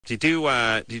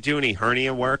Did you do any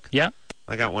hernia work? Yeah.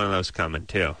 I got one of those coming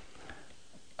too.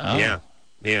 Oh.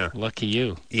 Yeah. Lucky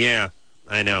you. Yeah,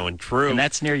 I know. And Drew. And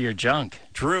that's near your junk.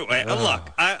 Drew,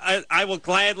 look, I will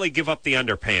gladly give up the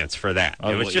underpants for that.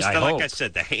 Oh, it was just, I like hope. I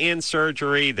said, the hand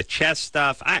surgery, the chest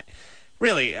stuff. I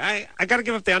got to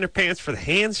give up the underpants for the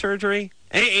hand surgery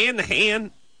and the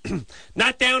hand.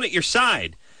 Not down at your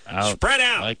side. Spread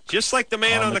out, just like the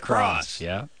man on the cross.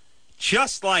 Yeah.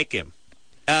 Just like him.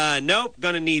 Nope,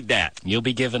 going to need that. You'll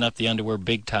be giving up the underwear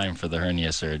big time for the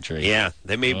hernia surgery. Yeah,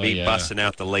 they may be busting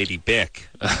out the Lady Bic.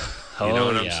 You know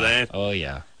what I'm saying? Oh,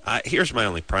 yeah. Here's my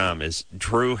only problem is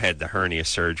Drew had the hernia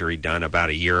surgery done about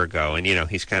a year ago, and,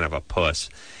 he's kind of a puss.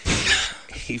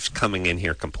 He's coming in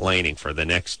here complaining for the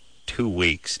next 2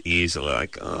 weeks easily.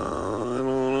 Like, oh, I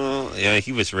don't know. Yeah,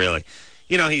 he was really...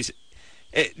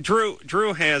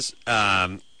 Drew has...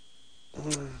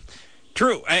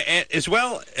 Drew, as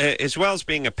well as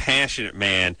being a passionate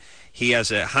man, he has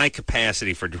a high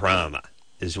capacity for drama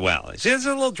as well. There's a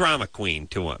little drama queen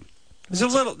to him. There's a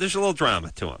little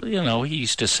drama to him. He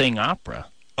used to sing opera.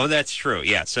 Oh, that's true.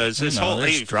 Yeah. So it's this whole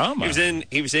drama.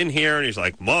 He was in here and he's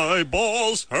like, "My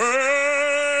balls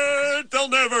hurt, they'll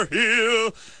never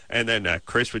heal." And then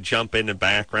Chris would jump in the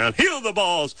background, "Heal the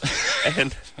balls,"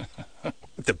 and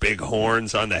the big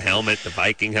horns on the helmet, the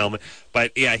Viking helmet.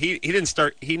 But yeah, he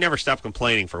never stopped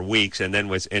complaining for weeks, and then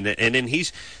then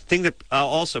he's thing that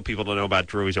also people don't know about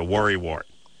Drew. He's a worrywart.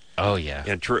 Oh yeah.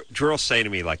 And Drew will say to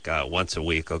me like once a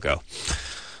week, he'll go,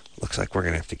 "Looks like we're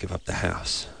gonna have to give up the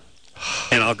house,"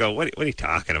 and I'll go, "What are you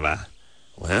talking about?"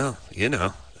 Well,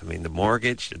 the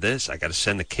mortgage, this, I got to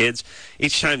send the kids.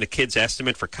 Each time the kids'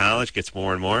 estimate for college gets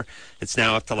more and more, it's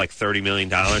now up to like $30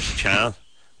 million a child.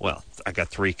 Well, I got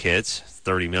 3 kids,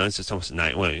 $30 million. It's almost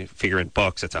figure in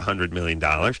books, it's $100 million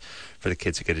for the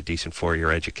kids to get a decent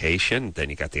 4-year education. Then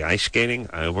you got the ice skating.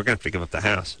 We're going to have to give up the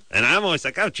house. And I'm always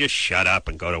like, just shut up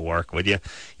and go to work, would you?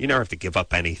 You never have to give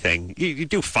up anything. You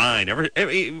do fine.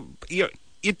 You're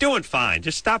doing fine.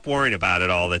 Just stop worrying about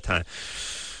it all the time.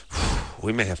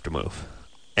 We may have to move.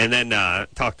 And then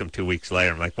talk to him 2 weeks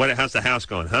later. I'm like, how's the house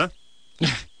going, huh?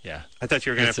 Yeah. I thought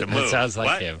you were going to have to move. That sounds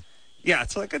like him. Yeah,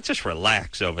 it's like, just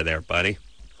relax over there, buddy.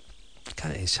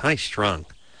 God, he's high-strung.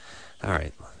 All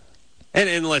right.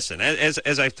 And listen,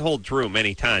 as I've told Drew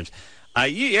many times,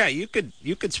 you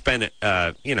could spend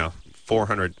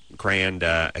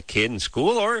 $400,000 a kid in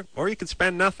school, or you could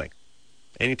spend nothing,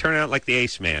 and you turn out like the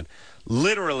Ace Man,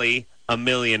 literally a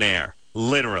millionaire.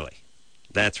 Literally,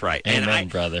 that's right. Amen,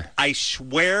 brother. I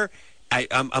swear.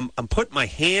 I'm putting my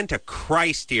hand to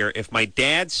Christ here. If my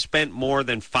dad spent more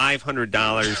than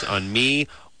 $500 on me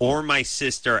or my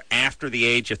sister after the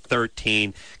age of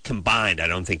 13 combined, I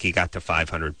don't think he got to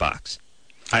 $500.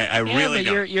 I really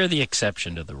don't. You're the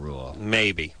exception to the rule.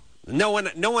 Maybe. No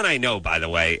one I know, by the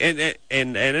way, and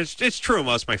it's true.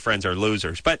 Most of my friends are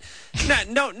losers, but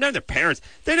none of their parents,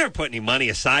 they never put any money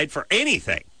aside for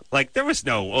anything. Like, there was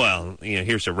no,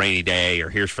 here's a rainy day, or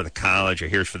here's for the college, or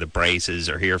here's for the braces,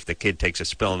 or here if the kid takes a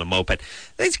spill on the moped.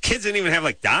 These kids didn't even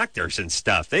have, doctors and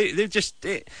stuff. There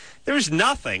was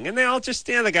nothing. And they all just,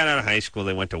 they got out of high school,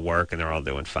 they went to work, and they're all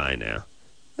doing fine now.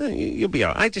 You'll be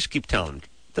all right. I just keep telling them,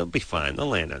 they'll be fine. They'll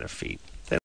land on their feet.